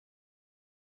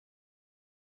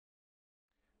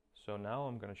So now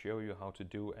I'm going to show you how to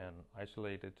do an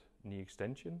isolated knee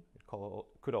extension. It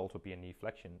could also be a knee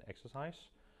flexion exercise.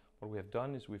 What we have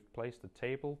done is we've placed the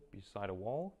table beside a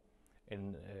wall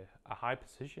in a high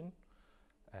position.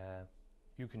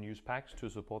 You can use packs to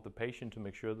support the patient to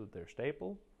make sure that they're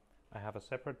stable. I have a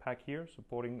separate pack here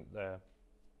supporting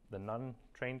the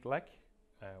non-trained leg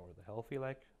or the healthy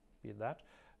leg, be it that,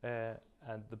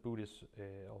 and the boot is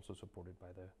also supported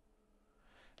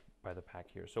by the pack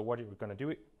here. So what we're going to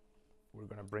do, we're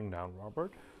going to bring down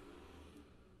Robert.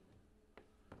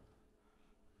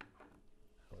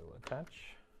 We will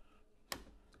attach.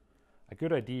 A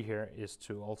good idea here is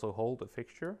to also hold the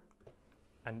fixture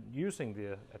and using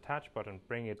the attach button,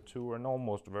 bring it to an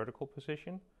almost vertical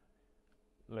position.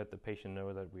 Let the patient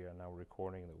know that we are now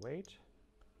recording the weight.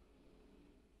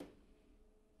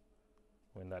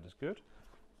 When that is good,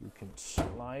 you can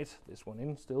slide this one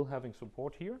in, still having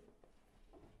support here.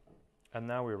 And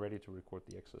now we're ready to record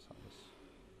the exercise.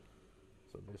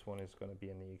 So this one is going to be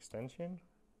a knee extension.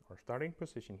 Our starting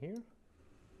position here.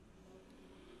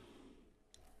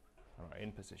 And our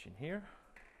in position here.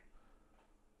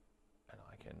 And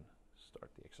I can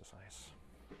start the exercise.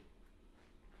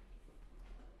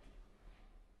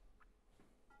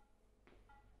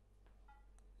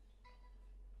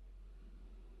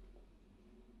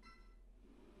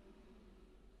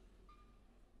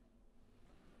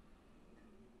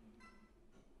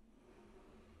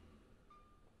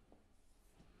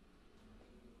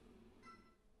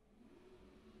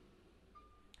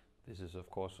 This is of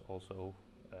course also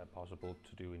possible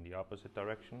to do in the opposite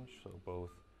direction, so both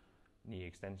knee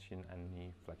extension and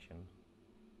knee flexion.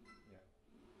 Yeah.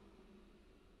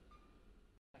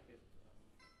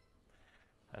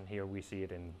 And here we see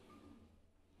it in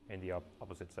the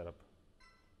opposite setup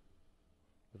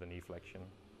with the knee flexion.